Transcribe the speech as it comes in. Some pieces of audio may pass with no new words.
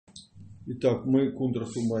Итак, мы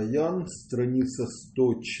Кундрасу Маян, страница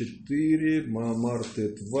 104, Маамар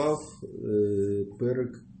Тетвав,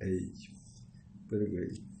 Перек Эй.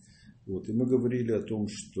 Вот, и мы говорили о том,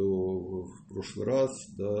 что в прошлый раз,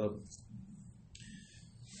 да,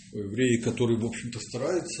 евреи, которые, в общем-то,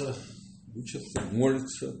 стараются, учатся,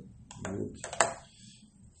 молятся, вот,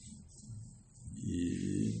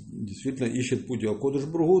 и действительно ищет путь Акодыш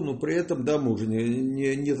Бругу, но при этом, да, мы уже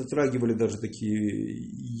не затрагивали даже такие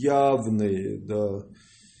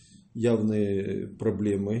явные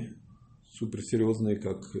проблемы, суперсерьезные,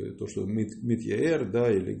 как то, что Митьяэр,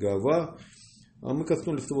 да, или Гава, а мы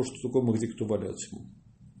коснулись того, что такое Магдикту Валяцму.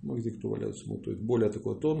 То есть более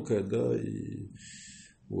такое тонкое, да, и,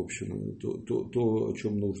 в общем, то, о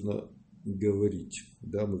чем нужно говорить,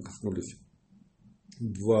 да, мы коснулись.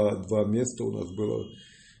 Два места у нас было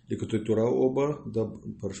Ликутой Тура оба, да,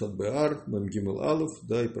 Парашат Беар, Мем Гимел Алеф,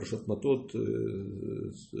 да, и Парашат Матот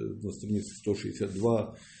на странице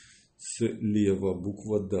 162 слева,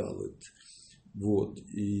 буква Далет. Вот,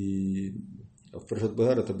 и в Парашат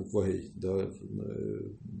Беар это буква Гей, да,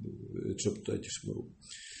 Шептайте Шмару.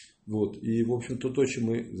 Вот, и, в общем, то, чем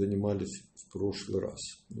мы занимались в прошлый раз.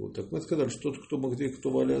 Вот, так мы сказали, что тот, кто Магдей, кто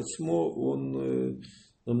Валя Ацмо, он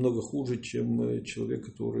намного хуже, чем человек,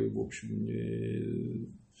 который, в общем,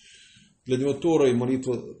 для него Тора и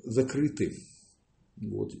молитва закрыты.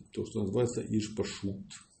 Вот, то, что называется Ишпашут.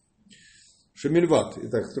 Шемильват.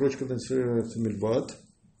 Итак, строчка называется Мильват.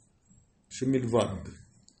 Шемильват.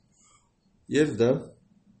 Есть, да?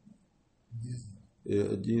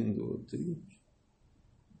 1, 2, 3.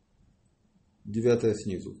 9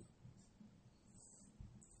 снизу.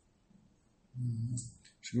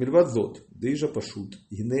 Шмильват зот, дейжа пашут,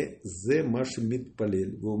 гине зе маши мит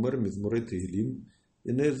палель, вомер мизмуре тегилим,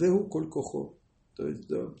 гине зегу коль кохо. То есть,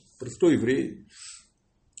 да, простой еврей,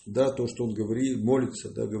 да, то, что он говорит,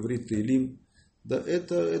 молится, да, говорит тегилим, да,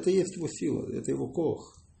 это есть его сила, это его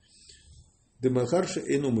кох. Демахарши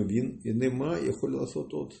эну мывин, инема яхоль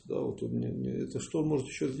ласотот, да, вот он, это что он может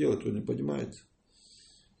еще сделать, он не понимает.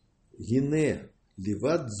 Гине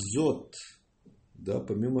ливат зот. Да,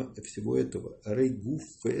 помимо всего этого, рейгуф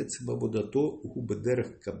фэцбабодато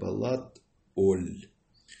губедерх кабалат оль.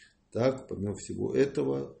 Так, помимо всего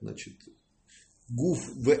этого, значит, гуф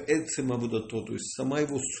вэцбабодато, то есть сама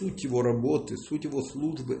его суть его работы, суть его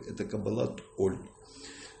службы, это кабалат оль.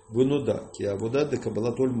 Вынуда, ки авода де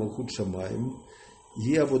кабалат оль малхут шамаем,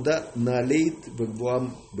 и авода налейт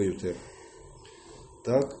вэгвуам баютер.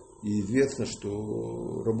 Так, и известно,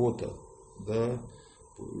 что работа, да,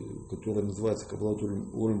 которая называется Кабалат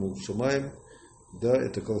Ульму Шамаем, да,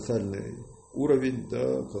 это колоссальный уровень,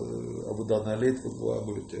 да, Авуда Налейт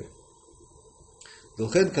Вагуабутер.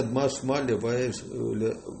 Далхен Кадма Шмали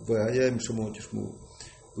Ваяем Шамотишму.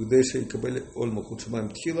 Выдайший Кабаль Ульму Шамаем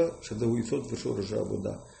Тхила, Шадавуисот Вишорожа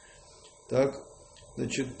Авуда. Так,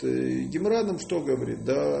 значит, Гемара нам что говорит,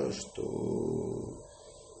 да, что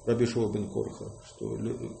Раби Шуа бен Корха, что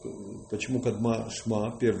почему Кадма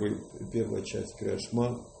Шма, первая часть Крия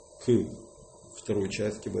Шма, к второй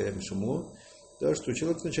части Ваями Шамо, да, что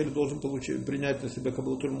человек вначале должен принять на себя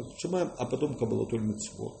Кабалатуль Мухшамаем, а потом Кабалатуль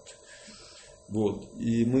Мицвот. Вот.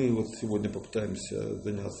 И мы вот сегодня попытаемся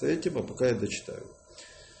заняться этим, а пока я дочитаю.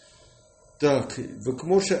 Так,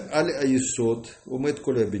 Векмоше Али Аисот, Умет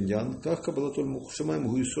Коля Биньян, как Кабалатуль Мухшамаем,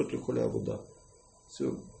 Гуисот Коля Авуда.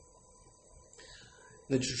 Все.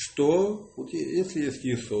 Значит, что, вот если есть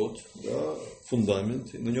есот, да,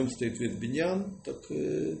 фундамент, и на нем стоит весь биньян, так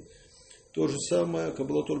то же самое,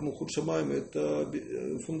 Кабалатоль Мухуд Шамаем, это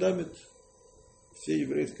фундамент всей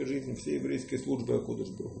еврейской жизни, всей еврейской службы Акодыш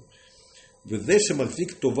Бругу. Везешем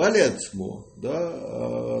альфик товали ацмо, да,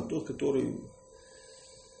 а тот, который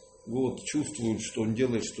вот, чувствует, что он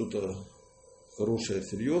делает что-то хорошее,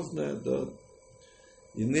 серьезное, да,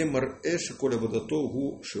 и немар эши коля водато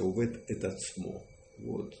гу шеувет этацмо.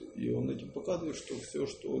 Вот. И он этим показывает, что все,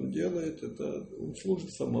 что он делает, это он служит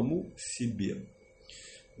самому себе.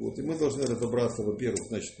 Вот. И мы должны разобраться, во-первых,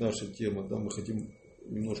 значит, наша тема, да, мы хотим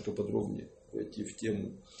немножко подробнее войти в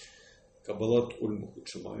тему Кабалат Оль Мухут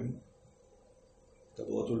Шамаем.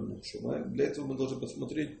 Кабалат Оль Мухут Шамаем. Для этого мы должны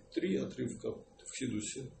посмотреть 3 отрывка в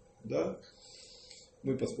Хидусе. Да?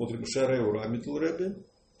 Мы посмотрим Шарей Ура Митл Ребе.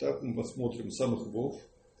 Так, мы посмотрим самых Вов,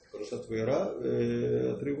 Парашат Вейра,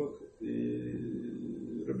 отрывок, и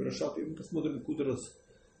Ребе Рашаб, и мы посмотрим Кудрас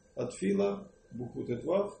от Фила, букву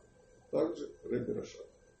Тетвав, также Ребе Рашаб.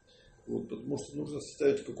 Вот, потому что нужно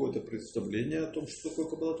составить какое-то представление о том, что такое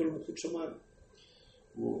Кабалат Оль Мухут Шамаем.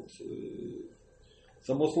 Вот.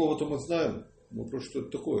 Само слово-то мы знаем, но просто что это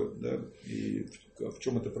такое, да, и в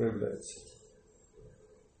чем это проявляется.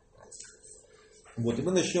 Вот, и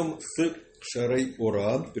мы начнем с Шарей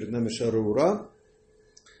Ора. Перед нами Шарей Ора,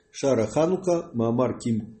 Шара Ханука, Маамар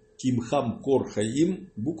Кимхам Кор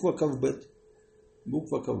Хаим, буква Кавбет.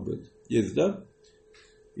 Буква Кавбет. Есть, да?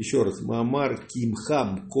 Еще раз. Маамар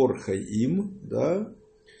Кимхам Кор Хаим, да?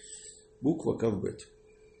 Буква Кавбет.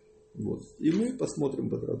 Вот. И мы посмотрим,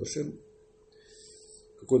 Бадрат Ашем,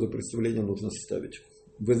 какое-то представление нужно составить.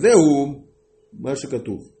 Везеу Маша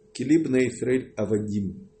Катув. Килиб на Исраиль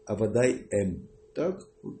Авадим. Авадай М. Так?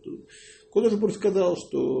 Кодыш Бур сказал,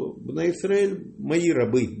 что на Исраиль мои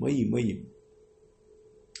рабы, мои.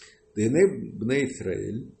 Денеб на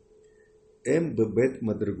Исраиль М бебет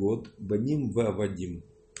мадргот баним ва авадим.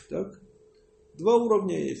 Так? Два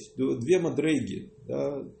уровня есть, две мадрейги,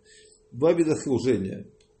 да? Два вида служения.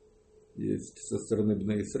 Есть со стороны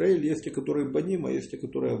Бней Исраиль, есть те, которые баним, а есть те,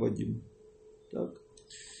 которые авадим. Так?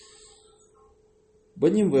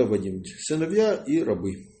 Баним ва авадим. Сыновья и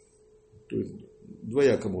рабы. То есть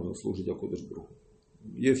двояко можно служить Акодыш Барух Ху.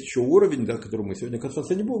 Есть еще уровень, да, который мы сегодня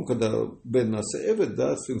касаться не будем, когда Бен Наса Эвед,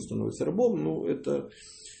 да, сын становится рабом, но это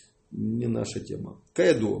не наша тема.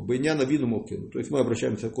 Каэду, Бенян Авину Малкену. То есть мы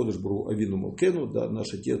обращаемся к Акодыш Барух Ху Авину Малкену, да,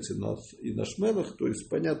 наш отец и наш Мелах. То есть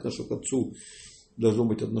понятно, что к отцу должно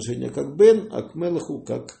быть отношение как Бен, а к Мелаху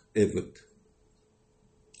как Эвед.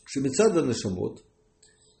 Шемицада Нешамот,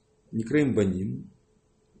 Никрейм Баним,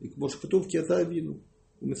 и к Мошкатов Киата Авину.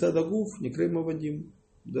 Мецада Гуф, Никрейм Авадим.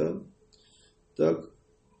 Да? Так.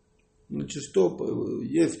 Значит, что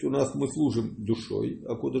есть у нас, мы служим душой,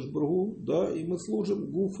 Акодыш Барух Ху, да, и мы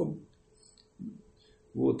служим гуфом.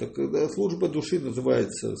 Вот, а когда служба души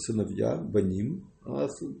называется сыновья, баним, а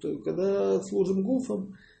когда служим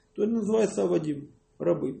гуфом, то это называется авадим,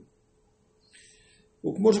 рабы.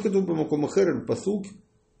 Может, это Макомахерен пасук,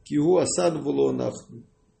 кигу асан волонах.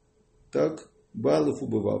 Так, балов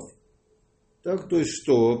убывав. Так, то есть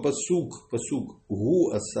что? Пасук,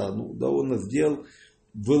 гу асану, да, он нас сделал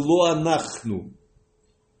велоанахну.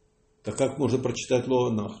 Так как можно прочитать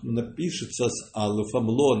лоанахну? Напишется с алифом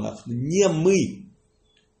лоанахну. Не мы.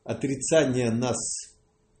 Отрицание нас.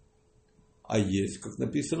 А есть, как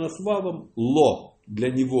написано с вавом, ло,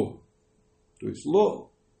 для него. То есть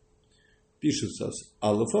ло пишется с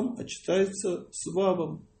алифом, а читается с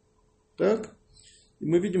вавом. Так? И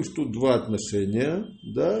мы видим, что тут два отношения,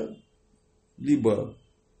 да? Либо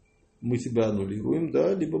мы себя аннулируем,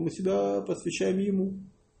 да, либо мы себя посвящаем ему.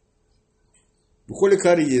 Бухоли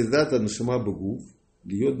кари ездата нашама бегув,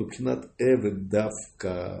 льет бабхинат эвед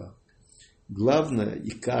давка. Главное,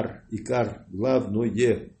 икар,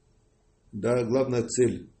 главное, да, главная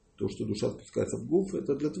цель, то, что душа спускается в гуф,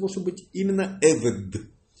 это для того, чтобы быть именно эвед,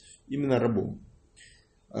 именно рабом.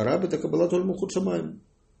 А раб это кабала толь мухут шамаем.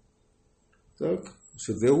 Так,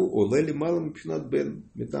 шедеу олели малым бабхинат бен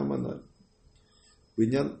метаманаль.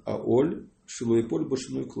 Бенян аоль, шилуеполь,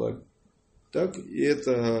 башиной клаль. Так, и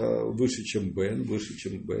это выше, чем Бен.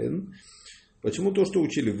 Почему то, что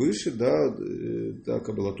учили выше, да,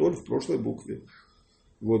 кабалатоль в прошлой букве.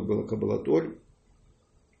 Вот была кабалатоль.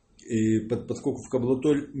 И поскольку в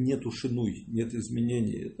кабалатоль нету шинуй, нет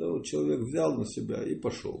изменений, это вот человек взял на себя и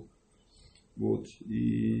пошел. Вот.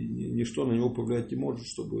 И ничто на него повлиять не может,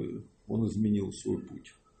 чтобы он изменил свой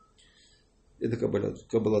путь. Это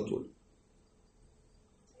кабалатоль.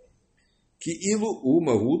 Киилу у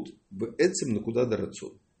магут в этим накуда до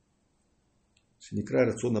рацион. Шеникра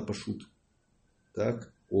рациона пашут.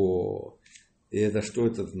 Так. И это что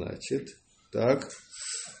это значит? Так.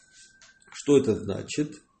 Что это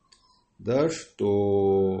значит? Да,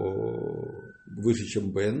 что выше,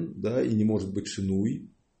 чем Бен, да, и не может быть шинуй.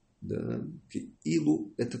 Да.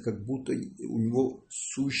 Киилу это как будто у него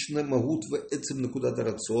сущно магут в этим накуда до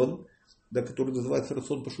рацион, да, который называется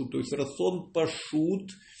рацион пашут. То есть рацион пашут.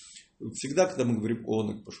 Всегда, когда мы говорим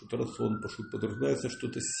онок пашут, рацион пашут, подразумевается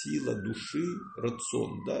что-то сила души,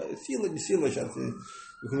 рацион. Да? Сила, не сила, сейчас я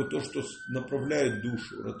говорю то, что направляет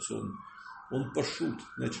душу, рацион. Он пашут,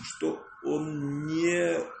 значит, что он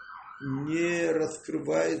не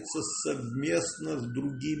раскрывается совместно с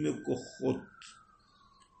другими кохот.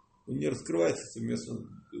 Он не раскрывается совместно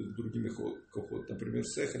с другими кохот, например,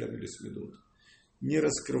 с эхелем или с медот. Не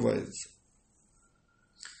раскрывается.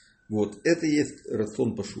 Вот, это и есть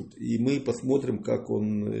рацион пашут. И мы посмотрим,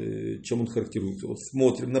 чем он характеризуется. Вот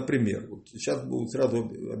смотрим, например, вот сейчас будет сразу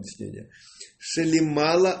объяснение.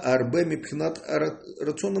 Шелимала арбе мипхнат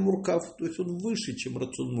рацион муркав. То есть он выше, чем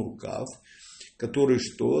рацион муркав, который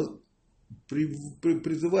что?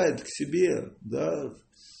 Призывает к себе, да,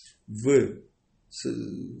 в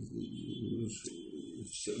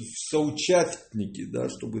соучастники, да,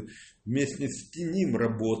 чтобы вместе с ним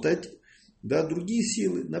работать. Да, другие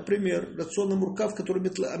силы, например, рацион муркав, который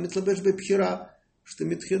метлабеш бепхира, что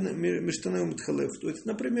миштанаю митхалев. То есть,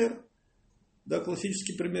 например, да,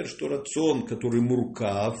 классический пример, что рацион, который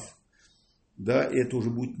муркав, да, это уже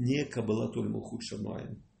будет не кабалатуль малхут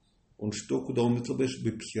шамаим. Он что, куда он митлабеш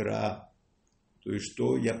бепхира. То есть,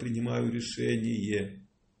 что я принимаю решение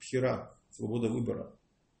пхира, свобода выбора.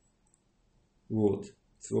 Вот.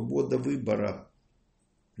 Свобода выбора.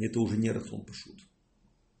 Это уже не рацион пашут.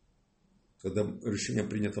 Когда решение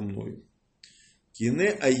принято мною. Кине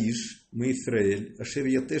аиш мы Исраэль, ашер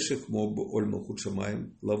ятешек моб оль малхут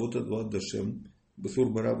шамаим, лавота два дашем, бесур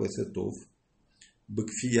мара весетов,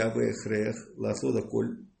 бекфия вехрех, ласода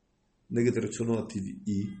коль, негет рационуа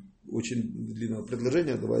тиви. Очень длинное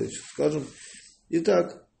предложение, давай еще скажем.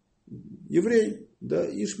 Итак, еврей, да,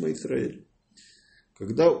 Ишма Исраэль,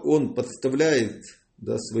 когда он подставляет,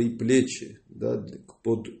 да, свои плечи, да,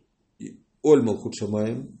 под оль малхут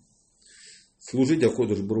шамаим, служить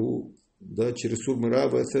Акодыш Баруху, да, через сурмира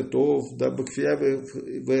весетов, да, бекфия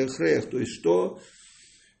вехрех, то есть что?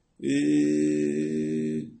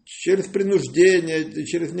 И через принуждение,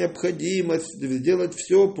 через необходимость сделать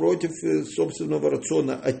все против собственного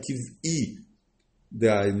рациона атив'i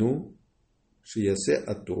дайну шиясе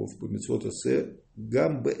атов бемитцвот асе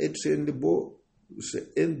гам беэт шеэн белибо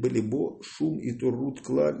шум и турут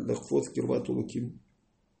клаль лахфоц кирват улуким.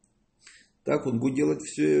 Так он будет делать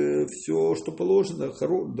все, что положено,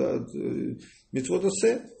 да, митцвот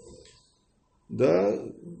асе, да,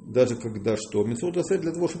 даже когда что, митцвот асе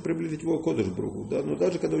для того, чтобы приблизить его к Акодыш Баруху, да, но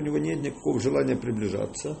даже когда у него нет никакого желания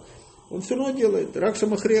приближаться, он все равно делает. Ракша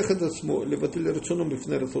махреха дасмо, леватель рационом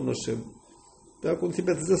бифне рацион Ашем. Так он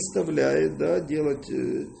себя заставляет, да, делать,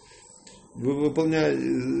 выполнять,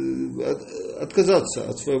 отказаться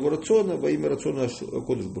от своего рациона во имя рациона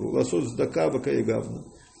Акодыш Баруху. Ласот сдака вака и гавна.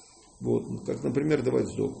 Вот, как, например, давать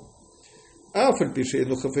сдоку. Афаль пишет,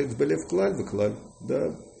 но хафец белев клаль веклаль,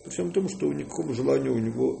 да, при всем том, что никакого желания у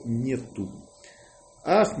него нету.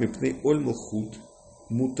 Ах мипней оль малхут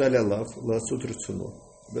муталялав ласот рацион.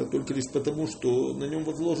 Да, только лишь потому, что на нем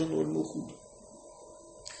возложен оль малхут.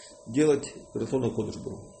 Делать рацион Акодыш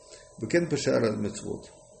Баруху. Векен пешара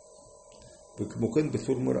мецвот. Векмукен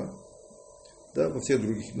бесур мара. Да, во всех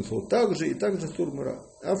других митцвот также и также сурмара.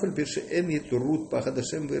 Афаль пишет эн етурут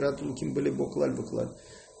пахадашем вейрат луким балибо клаль веклаль.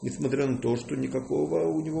 Несмотря на то, что никакого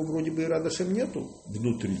у него вроде бы ирадашем нету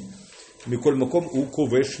внутри. Миколь маком у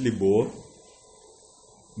ковеш либо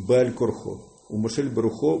баль корхо. У машель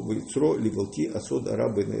барухо вейцро ливалти асод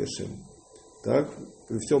арабы наешем. Так,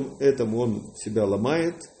 при всем этом он себя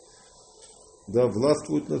ломает, да,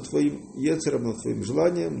 властвует над своим ецером, над своим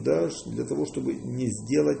желанием, да, для того, чтобы не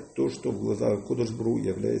сделать то, что в глазах Акодыш Баруху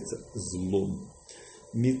является злом.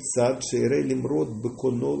 Мицад шейрей лимрод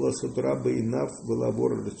беконола сатура бейнав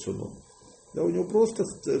велабор рацион. Да, у него просто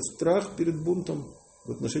страх перед бунтом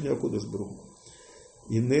в отношении Акодыш Баруху.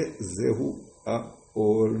 Ине зегу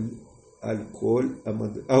аоль альколь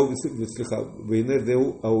вейне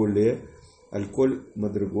зегу аоле альколь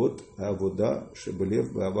мадригот авода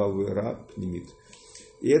шебелев вававера пнимит.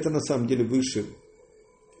 И это на самом деле выше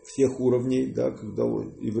всех уровней, да, когда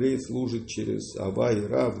еврей служит через ава и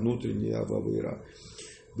ра, внутренний ава и ра.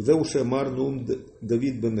 Бзеу шемар нум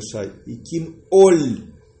Давид бен Ишай. И ким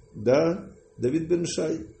оль, да, Давид бен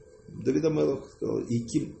Ишай, Давид Амелах сказал, и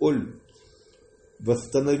ким оль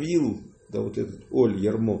восстановил, да, вот этот оль,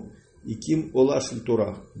 ярмо, и ким олаш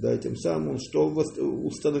Тора, да, тем самым он что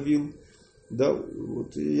установил, да,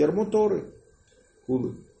 вот ярмо Торы,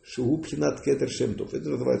 шигу пхинат кетер шемтов, это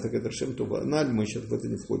называется кетер шемтов, аналь, мы сейчас в это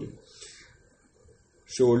не входим.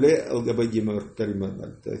 Шеоле алгабагима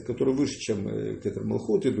тариманаль, который выше, чем кетер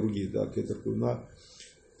малхут и другие, да, кетер куна,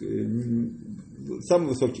 самый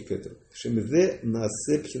высокий кетер. Шемизе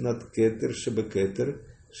насе пхинат кетер шебекетер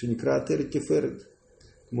шеникра тери тиферет.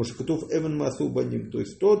 Мошкатов эвен масу баним, то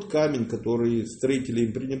есть тот камень, который строители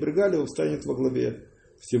им пренебрегали, он станет во главе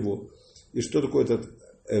всего. И что такое этот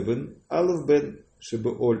эвен? Алав бен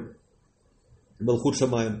шебеоль малхут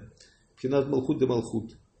шамаем, пхинат малхут де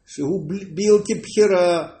малхут. Шигу билти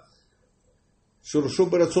пхера, шуршо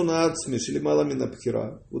барацона ацми, шелимала мина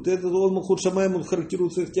пхера. Вот этот он малхут шамаем, он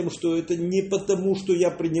характеризуется тем, что это не потому, что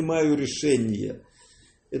я принимаю решение.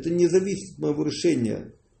 Это не зависит от моего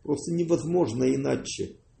решения. Просто невозможно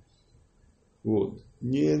иначе. Вот.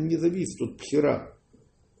 Не зависит от пхера.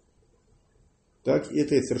 Так, и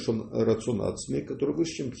это и совершенно рацион ацми, который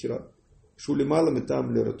выше, чем пхера. Шули малами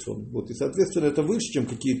там ли рацион. Вот, и, соответственно, это выше, чем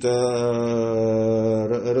какие-то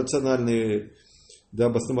рациональные, да,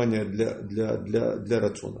 обоснования для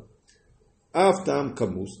рациона. А в там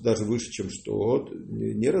камус, даже выше, чем что,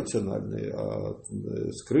 не рациональные, а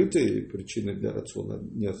скрытые причины для рациона,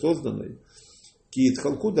 неосознанные. Кит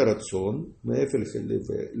халкуда рацион, мефельх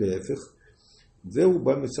лефех,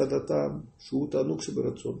 зеуба мисадатам, шута нукшибы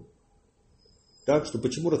рацион. Так что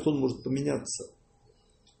почему рацион может поменяться?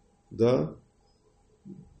 Да.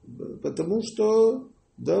 Потому что,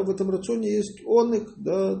 да, в этом рационе есть оник,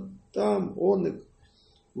 да, там оник.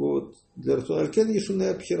 Вот. Для рациона алькен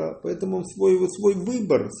ешуная абхира. Поэтому он свой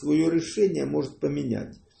выбор, свое решение может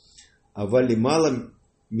поменять. А вали мало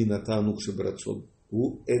мината анукшибы рацион.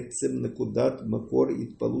 У эцем накудат макор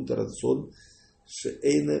итпалут рацион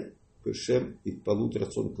шеэйне бешем итпалут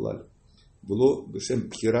рацион клаль. Было бешем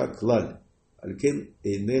пхира клаль. Алькен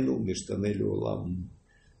эйнену мештанели улам.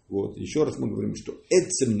 Вот. Еще раз мы говорим, что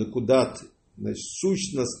эцем накудат, значит,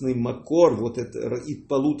 сущностный макор, вот это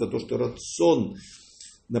итпалута, то, что рацион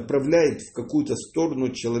направляет в какую-то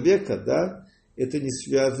сторону человека, да, это не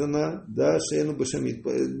связано, да, шеэну бешем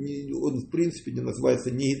он в принципе не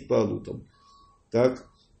называется не итпалутом. Так,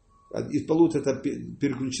 итпалут это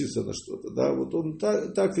переключиться на что-то, да, вот он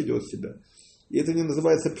так ведет себя. И это не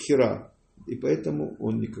называется пхира. И поэтому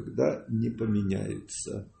он никогда не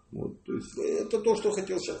поменяется. Вот, то есть это то, что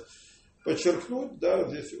хотел сейчас подчеркнуть, да,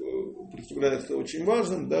 здесь представляется очень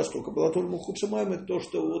важным, да, что каббалат оль милхут шамаим это то,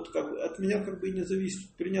 что вот как, от меня как бы и не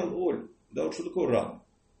зависит, принял оль, да, вот что такое раб.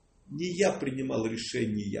 Не я принимал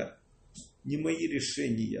решения, не мои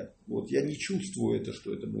решения, вот, я не чувствую это,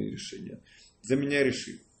 что это мои решения, за меня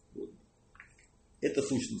решили. Вот. Это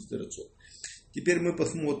сущностный рацион. Теперь мы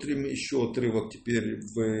посмотрим еще отрывок теперь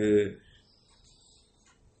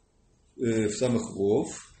в самых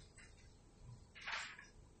Вов.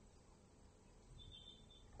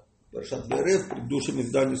 Паршат Ваерев, в предыдущем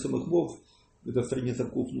издании самых Вов, это страница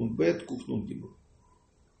Куфнун Бет, Куфнун Гимл.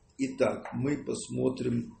 Итак, мы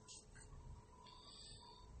посмотрим.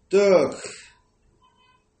 Так.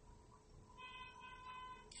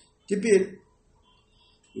 Теперь,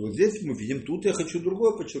 вот здесь мы видим, тут я хочу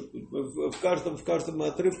другое подчеркнуть. В каждом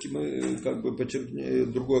отрывке мы как бы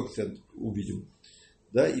подчеркнем, другой акцент увидим.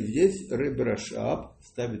 Да, и здесь Ребе Рашаб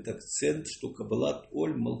ставит акцент, что каббалат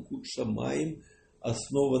оль малкут шамаим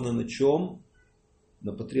основана на чем?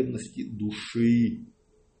 На потребности души.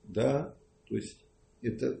 Да? То есть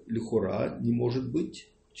это лихура не может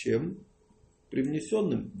быть чем?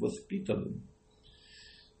 Привнесенным, воспитанным.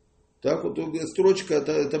 Так вот строчка,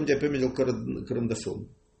 там где я пометил карандашом.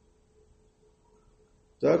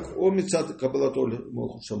 Так, о мицат каббалатоль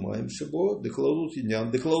малхут шамаим шибо, дехлаут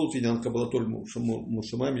инян каббалатоль малхут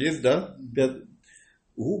шамаим есть, да?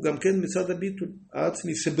 Гу гамкен мицат абитуль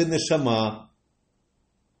ацми шебене шама.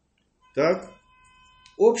 Так,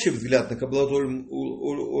 общий взгляд на каббалатоль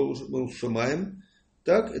малхут шамаим,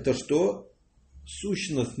 так, это что?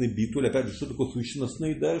 Сущностный битуль, опять же, что такое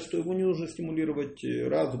сущностный, да, что его не нужно стимулировать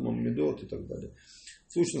разумом, медот и так далее.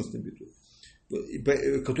 Сущностный битуль,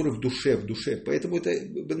 который в душе. Поэтому это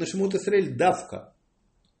бенашимот Исраэль давка.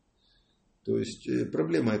 То есть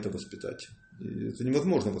проблема это воспитать. Это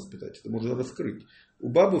невозможно воспитать, это можно раскрыть. У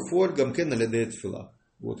бабы фоль гамкен алядеет фила.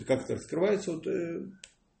 Вот, и как это раскрывается, вот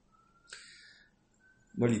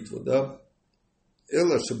молитва, да.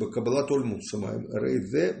 Эла шеба каббалат оль милхут шамаим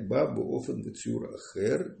рейзе бабу офен вецюр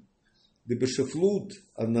ахер дебешефлут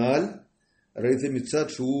аналь рейзе мицат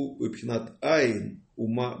шу бепхинат айн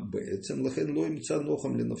ума бецем лахен лой мицат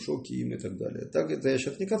нохам ленавшо киим и так далее. Так это я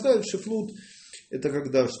сейчас не касаюсь. Шефлут это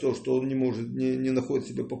когда что он не может, не находит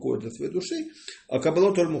себе покоя для своей души. А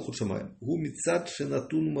каббалат оль милхут шамаим гу мицат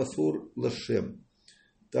шенатун масор лашем.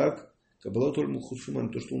 Так, каббалат оль милхут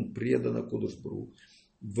шамаим, то, что он предан Акодош Барух.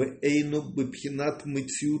 В эйну бепхинат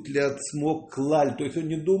мыцют ляцмо клаль. То есть он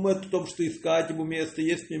не думает о том, что искать ему место,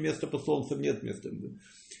 есть мне место по солнцу, нет места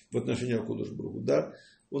в отношении Акодош Барух. Да?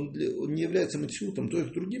 Он не является мыцютом. То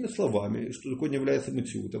есть, другими словами, что такое не является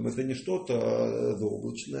мыцютом? Это не что-то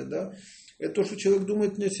заоблачное, да? Это то, что человек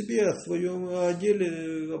думает не о себе, а о своем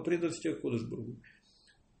деле, о преданности Акодош Барух.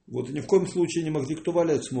 Вот, и ни в коем случае не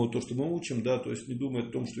магдиктовали ацмо, то, что мы учим, да, то есть не думает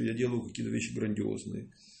о том, что я делаю какие-то вещи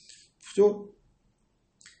грандиозные. Все.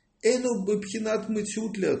 Эйну бепхинат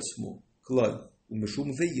мыцют ляцмо клаль.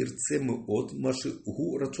 Умешум заирце мы от маши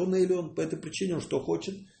гу рацион элеон. По этой причине он что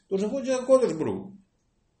хочет? Тоже хочет Акодош Барух.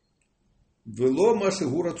 Вело маши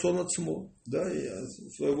гу рацион ацмо. Да,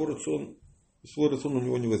 свой рацион у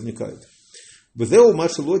него не возникает. Везеу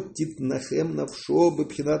маши лот титнахем навшо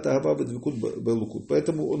бепхинат агава бедвикут белукут.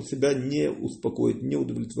 Поэтому он себя не успокоит, не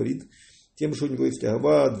удовлетворит тем, что у него есть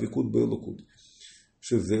агава двикут белукут.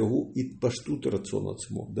 Шезегу итпаштут рацион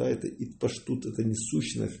ацмо. Да, это итпаштут, это не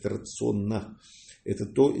сущность рациона. Это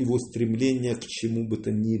то его стремление к чему бы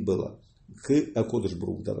то ни было. К Акодош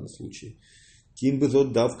Барух в данном случае. Ким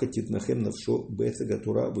безот давка титнахем навшо бецага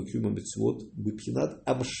тура векюма мицвот бепхинат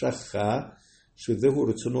амшаха Шизегу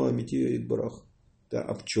рацуно амити барах. Да,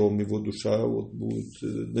 а в чем его душа вот будет,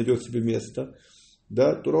 найдет себе место.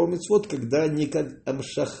 Да, Тора мицвот, когда не как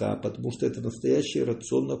амшаха, потому что это настоящий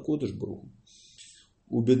рацион на кодыш бруху.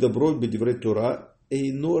 Убедобро бедеврей Тора,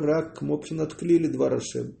 эйно рак мопшин отклили два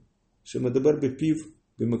рашем. Шемадабар бепив,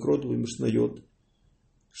 бемакрот, бемишнайот.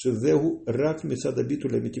 Шезегу рак месада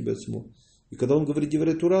битуля митибецму. И когда он говорит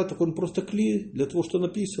деврей Тора, так он просто кли для того, что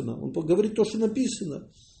написано. Он говорит то, что написано.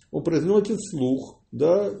 Он произносит вслух,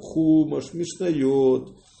 да, хумаш,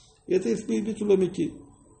 мишнайот. Это из битуля мити.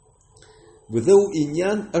 Везеу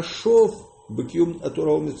иньян ашов бекюм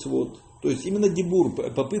атура мицвот. То есть именно дибур,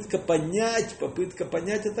 попытка понять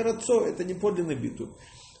это рацо, это не подлинный битуль.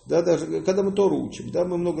 Да, даже когда мы Тору учим, да,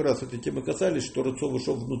 мы много раз этой темы касались, что рацо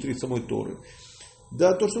вышел внутри самой Торы.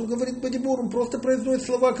 Да, то, что он говорит по дибуру, он просто произносит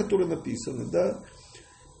слова, которые написаны, да.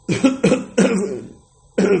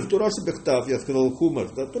 В Тураше Бехтав, я сказал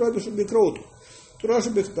хумаш, да, Тураше Бекрот,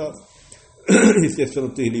 Тураше Бехтав,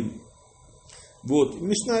 естественно, Тейлим. Вот,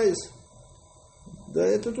 Мишнаис. Да,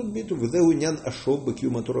 это тут биту. Везеунян ашов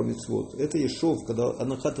бекюма Тора мицвот. Это ешов, когда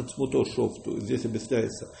анахат ацмуто шов, здесь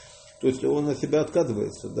объясняется. То есть он от себя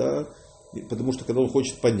отказывается, да, потому что когда он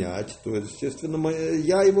хочет понять, то, естественно,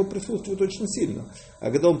 я его присутствует очень сильно.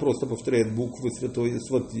 А когда он просто повторяет буквы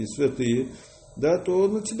святые, да, то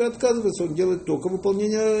он от себя отказывается, он делает только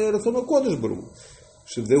выполнение рациона кодыш бру.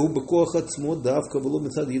 Шевзеу бекоах ацмот давка было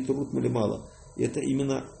мецад етрут малимала. Это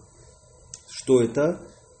именно, что это,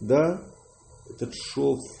 да, этот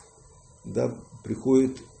шов, да,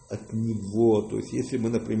 приходит от него. То есть, если мы,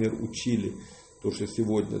 например, учили то, что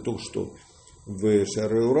сегодня, только что в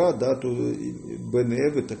Шареура, да, то Бен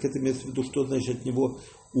Эве, так это имеется в виду, что значит от него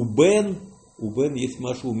у Бен есть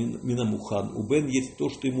Машу Минамухан, у Бен есть то,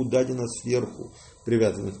 что ему дадено сверху,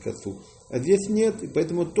 привязано к отцу. А здесь нет, и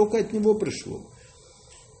поэтому только от него пришло.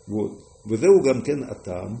 Вот. Везеу гамкен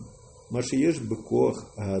атам. Машиеш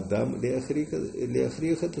бекоах адам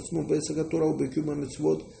леахриха тасму беса которого бекюма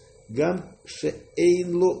мицвот гам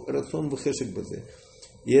шеэйнло рацион вхешек базе.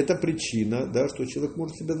 И это причина, да, что человек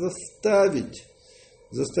может себя заставить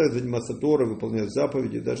заниматься Торой, выполнять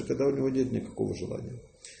заповеди, даже когда у него нет никакого желания.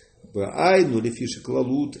 Айну лефишек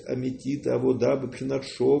лалут аметит авода бепхинат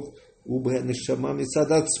шов убэнешама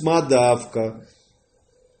мисадат смадавка.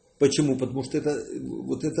 Почему? Потому что это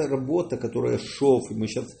вот эта работа, которая шов, и мы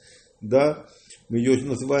сейчас, да, мы ее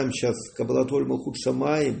называем сейчас кабалат оль малхут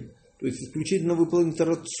шамаим, то есть исключительно выполнить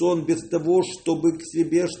рацион без того, чтобы к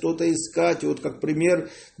себе что-то искать. И вот как пример,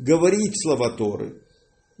 говорить слова Торы.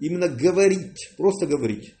 Именно говорить, просто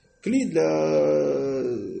говорить. Кли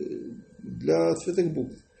для святых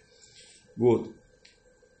букв. Вот.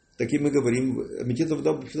 Таким мы говорим,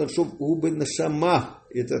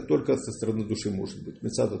 это только со стороны души может быть.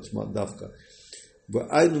 Мецад отсма, давка. В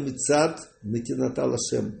айну мецад натината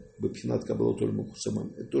лашем, бепхинат кабалат оль малхут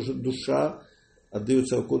шамаим. Это тоже душа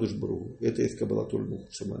отдается Акодыш Баруху. Это есть кабалат оль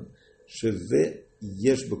малхут шамаим. Шезе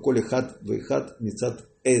еш беколе хат вейхат мецад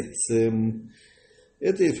эцем.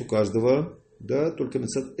 Это есть у каждого, да, только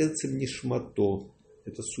мецад эцем нишмато.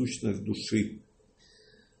 Это сущность души.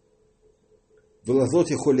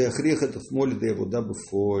 Вылазоте холи ахрех это смоли да авода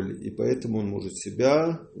бефоль. И поэтому он может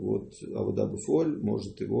себя, вот авода бефоль,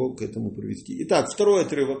 может его к этому привести. Итак, второй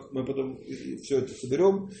отрывок, мы потом все это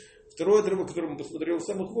соберем. Второй отрывок, который мы посмотрели в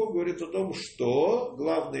самых Вов, говорит о том, что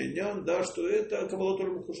главный нян, да, что это кабалат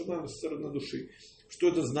оль малхут шамаим со стороны души. Что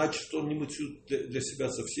это значит, что он не мыцют для себя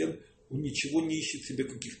совсем, он ничего не ищет себе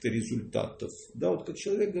каких-то результатов. Да, вот как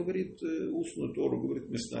человек говорит устную Тору, говорит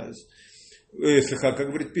Мишнаис, как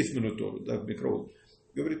говорит письменную Тору, да, в микрофон,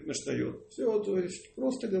 говорит Мишнайот. Все, то есть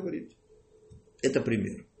просто говорит. Это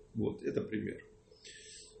пример. Вот, это пример.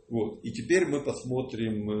 Вот. И теперь мы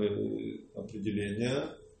посмотрим определение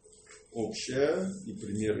общее и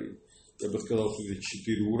примеры. Я бы сказал, что здесь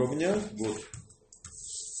 4 уровня. Вот.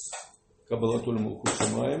 Кабалат оль малхут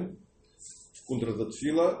шамаим.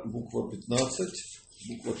 Кунтратфила, буква 15,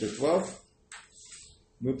 буква Тетвав.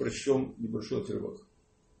 Мы прочтем небольшой отрывок.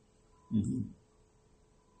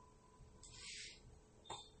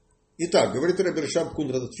 Итак, говорит Рабби Рашаб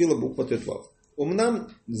Кунтратфила, буква Тетвав. Умнам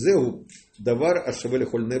зеу давар ашавеле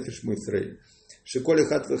холь нефиш мойсрей. Шиколи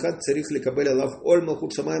хат вехат царих лекабеля лав оль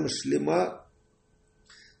малхут шамаим шлема.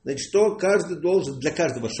 Значит, что каждый должен, для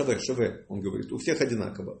каждого шаве, он говорит, у всех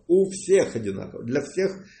одинаково. У всех одинаково. Для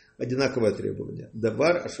всех одинаковое требование.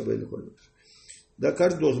 Давар ашаве или холь. Да,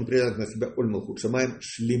 каждый должен принять на себя оль малхут шамаим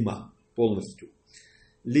шлема. Полностью.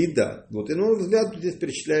 Лида. Вот, и на мой взгляд, здесь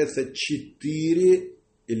перечисляется 4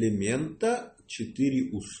 элемента,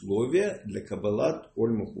 4 условия для кабалат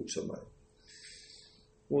оль малхут шамаим.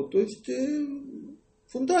 Вот, то есть,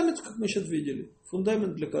 Фундамент, как мы сейчас видели.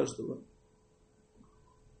 Фундамент для каждого.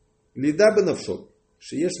 Лида бенавшо,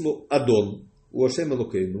 шеешло адон, уашем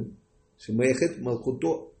элокейну, шемаяхет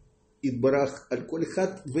малхуто идбарах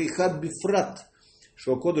аль-колихат вейхат бифрат,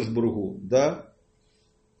 шоакодыш бургу, да,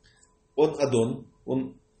 он адон,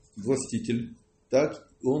 он властитель, так,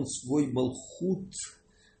 и он свой малхут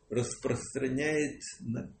распространяет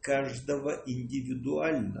на каждого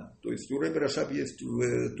индивидуально. То есть у Ребе Рашаб есть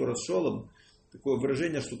в Торас Шолом такое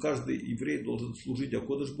выражение, что каждый еврей должен служить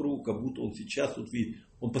Акодыш Баруху, как будто он сейчас, вот видит,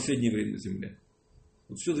 он последний еврей на земле.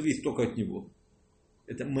 Вот все зависит только от него.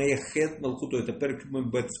 Это Маяхет Малхуто, это Перк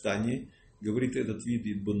Мембет в Тане, говорит этот вид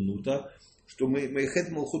Идбаннута, что Маяхет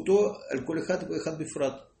Малхуто Аль-Колихат Ваяхат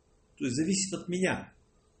Бифрат. То есть зависит от меня.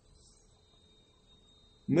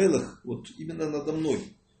 Мелах, вот именно надо мной.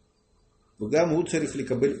 Вагам уцарих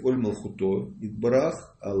ликабель оль малхуто,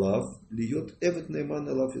 идбарах, алав, льет эвет найман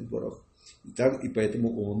алав идбарах. И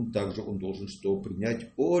поэтому он должен что?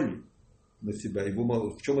 Принять оль на себя. Его,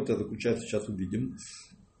 в чем это заключается, сейчас увидим.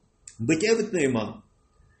 Быть эвет найман.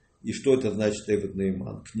 И что это значит эвет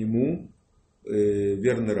найман? К нему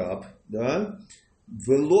верный раб, да?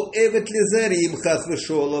 Вело эвет лизарим хас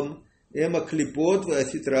вешолом, эма клипот,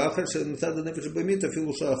 васитраха, шемсада нефешбамита,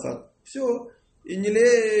 филушахат. Все.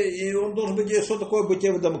 И он должен быть, что такое быть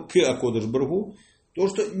эвдом к Акодыш Баруху? То,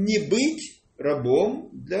 что не быть рабом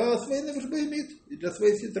для своей нефешбамит и для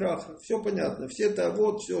своей ситраха. Все понятно. Все это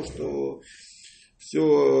вот все, что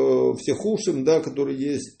все хушим, да, которые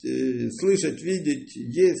есть, слышать, видеть,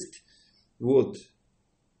 есть, вот,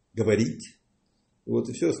 говорить, вот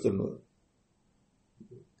и все остальное.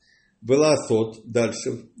 Веласот,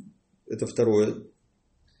 дальше, это второе.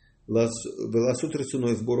 Веласот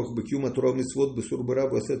рецуной сборах бекюма турав мицвот бесур бара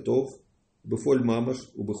бесетов бефоль мамаш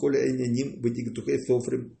убехоль эйняним бедигтухей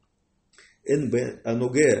софрим эн бе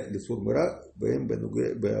ануге бесур бара бэм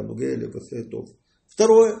бе ануге левесетов.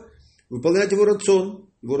 Второе. Выполнять его рацион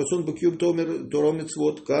бекюм турав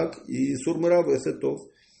мицвот, как и сурмара бесетов.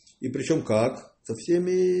 И причем как? Со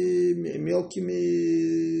всеми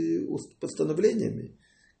мелкими постановлениями,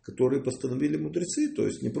 которые постановили мудрецы. То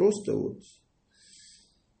есть не просто вот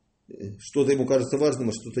что-то ему кажется важным,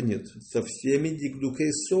 а что-то нет. Со всеми дигдукей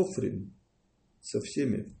софрим. Со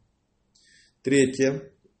всеми.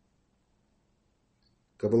 Третье.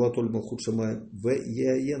 Каббала толь малхут шамаем. В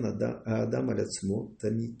яена адам аляцмо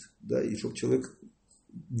тамит. Да, и чтобы человек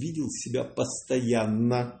видел себя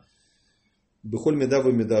постоянно. Бехоль меда в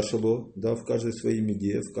медашало. Да, в каждой своей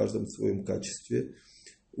меде, в каждом своем качестве.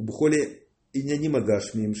 У бухоли и не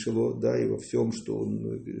магашмим шило, да, и во всем, что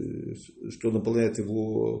наполняет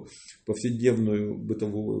его повседневную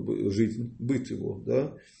бытовую жизнь, быт его,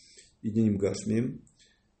 да, и не магашмим,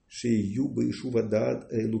 шею бы ишу вода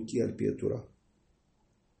луки альпетура,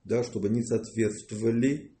 да, чтобы они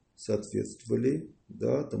соответствовали,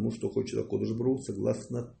 да, тому, что хочет Акодыш Баруху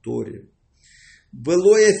согласно Торе.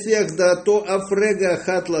 Белоя всех да то афрега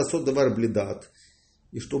хатла содавар блидат.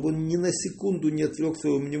 И чтобы он ни на секунду не отвлек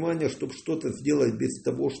своего внимания, чтобы что-то сделать без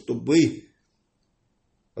того, чтобы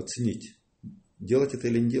оценить, делать это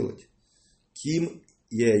или не делать. Ким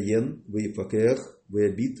яен вейфакех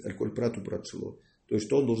веябит альколь прату пратшило. То есть,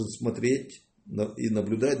 что он должен смотреть и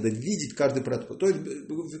наблюдать, да видеть каждый прат, то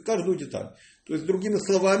есть каждую деталь. То есть, другими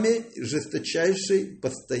словами, жесточайший,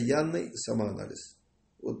 постоянный самоанализ.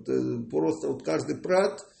 Вот просто вот каждый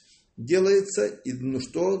прат делается, и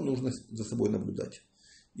нужно за собой наблюдать.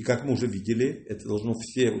 И как мы уже видели, это должно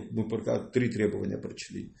все, мы пока 3 требования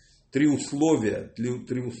прочли. 3 условия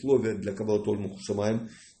для Каббала толь малхут шамаем.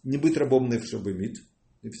 Не быть рабом нефешбамит.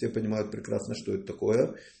 И все понимают прекрасно, что это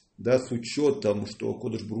такое. Да, с учетом, что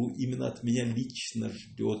Акодыш Баруху именно от меня лично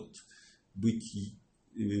ждет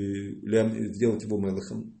сделать его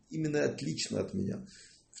мелахом. Именно отлично от меня.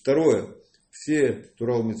 Второе. Все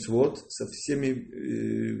Турав мицвот со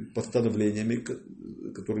всеми постановлениями,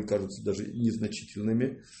 которые кажутся даже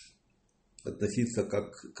незначительными, относиться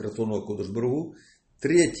как к рациону Акодыш Баруху.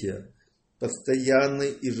 Третье.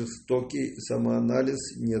 Постоянный и жестокий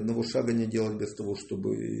самоанализ. Ни одного шага не делать без того,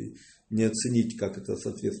 чтобы не оценить, как это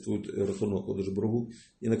соответствует рациону Акодыш Баруху.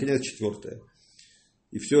 И, наконец, 4.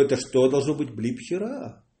 И все это что должно быть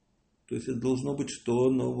блипхера? То есть это должно быть что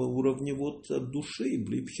на уровне вот от души,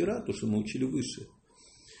 блипхера, то, что мы учили выше.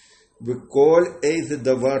 Веколь эйзе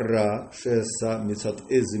давара шеса мицат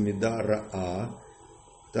эйзе мидара а.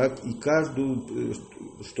 Так, и каждую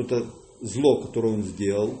что-то зло, которое он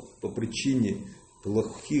сделал по причине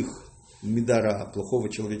плохих мидара,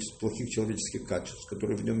 плохих человеческих качеств,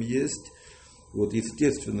 которые в нем есть, вот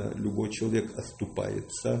естественно любой человек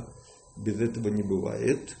оступается, без этого не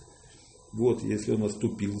бывает. Вот, если он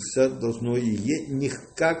оступился, должно и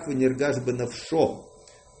никак в нергаш бы навшо.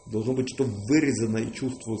 Должно быть, что вырезано и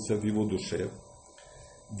чувствовался в его душе.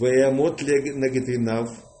 Веямот нагатвинав.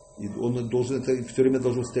 И он должен, это все время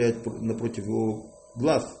должен стоять напротив его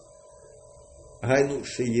глаз. Гайну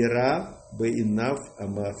шеера бейнав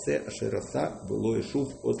амаасе ашераса было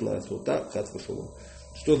ишув от лаасота хатвашолом.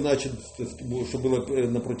 Что значит, что было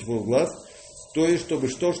напротив его глаз? То есть, чтобы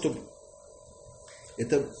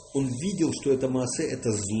это, он видел, что это маасе,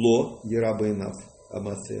 это зло, ера бейнав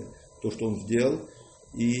амаасе, то, что он сделал,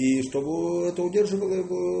 и чтобы это удерживало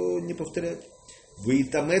его не повторять.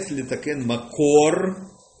 Веитамес литакен макор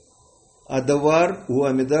адавар у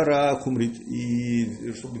амидара хумрит.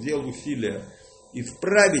 И чтобы делал усилия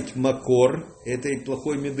исправить макор этой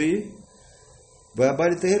плохой меды,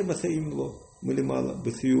 ваабали таэр масаимло, мало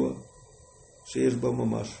бысюа, шеешба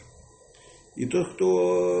мамаш. И тот,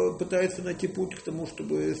 кто пытается найти путь к тому,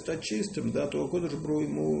 чтобы стать чистым, да, то Акодыш Брух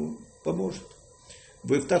ему поможет.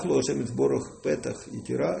 Вэфтахло Ашем сборах петах и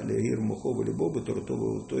тира, леагир мухова либобы,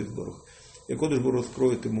 торатова той сборах. И Акодыш Брух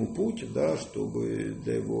раскроет ему путь, да, чтобы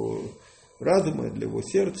для его разума, для его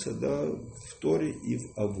сердца, да, в Торе и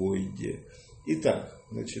в Авойде. Итак,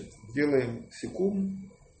 значит, делаем секунд.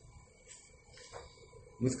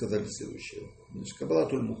 Мы сказали следующее. Значит, Каббала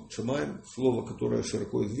Тульмух Шамаем, слово, которое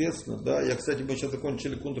широко известно. Да, я, мы сейчас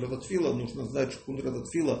закончили Кундрат Атфила. Нужно знать, что Кундрат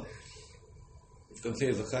Атфила в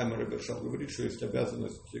конце Захайма Рабершат говорит, что есть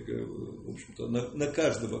обязанность, в общем-то, на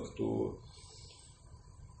каждого, кто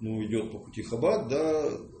идет по пути Хаббат,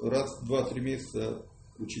 да, раз в 2-3 месяца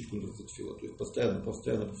учить Кундрат Атфила. То есть постоянно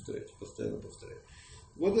повторять.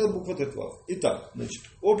 Вот это буква Тетвав. Итак, значит,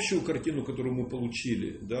 общую картину, которую мы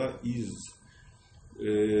получили, да, из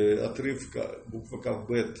отрывка буква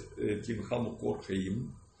Кавбет Кимхаму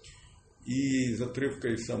Корхаим и из отрывка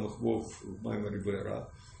из самых вов в Маамаре Вера,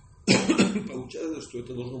 получается, что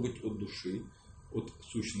это должно быть от души, от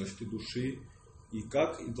сущности души, и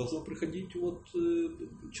как и должно приходить от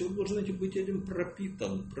человек должен быть этим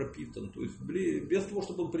пропитан, то есть без того,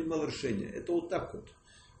 чтобы он принимал решение. Это вот так вот,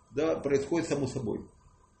 да, происходит само собой.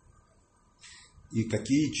 И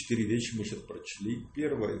какие 4 вещи мы сейчас прочли?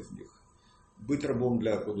 Первая из них: быть рабом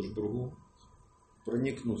для Акодыш Брух,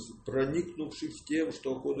 проникнувшись тем,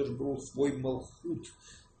 что Акодыш Брух свой малхут,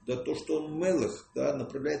 да то, что он мелех, да,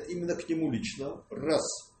 направляет именно к нему лично, раз.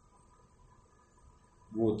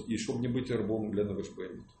 Вот, и чтобы не быть рабом для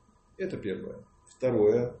Навашбаймит. Это первое.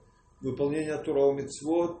 Второе: выполнение Тора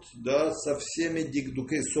мицвот, да, со всеми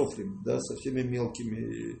дикдукей софрим, да, со всеми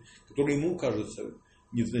мелкими, которые ему кажутся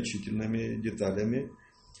незначительными деталями.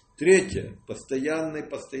 Третье: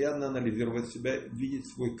 постоянно анализировать себя, видеть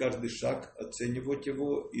свой каждый шаг, оценивать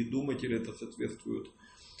его и думать, или это соответствует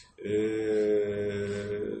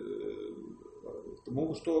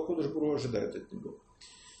тому, что Акодыш Брух ожидает от него.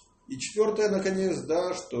 И четвертое, наконец,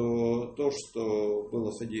 да, что то, что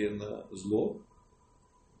было содеяно зло,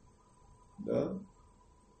 да,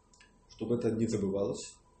 чтобы это не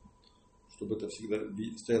забывалось, чтобы это всегда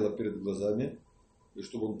стояло перед глазами, и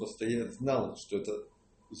чтобы он постоянно знал, что это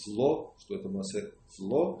зло, что это маасе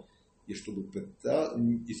зло, и чтобы,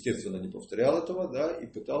 естественно, не повторял этого, да, и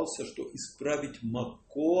пытался, что исправить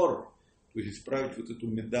макор, то есть исправить вот эту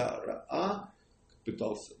меда раа,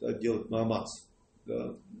 пытался, да, делать маамац,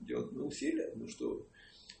 да, делать усилия, что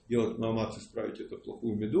делать маамац, исправить эту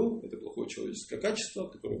плохую меду, это плохое человеческое качество,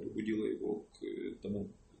 которое побудило его к тому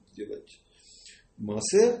сделать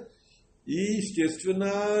маасе. И,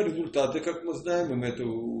 естественно, результаты, как мы знаем, и мы это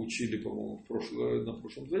учили, по-моему, на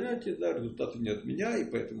прошлом занятии, да, результаты не от меня, и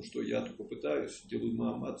поэтому, что я только пытаюсь, делаю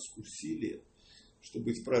маамац, усилия,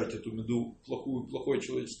 чтобы исправить эту меду, плохое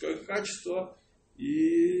человеческое качество,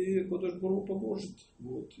 и Акодыш Брух поможет,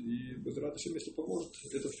 вот, и без радости, если поможет,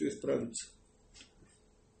 это все исправится.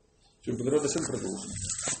 Все, без радости продолжим.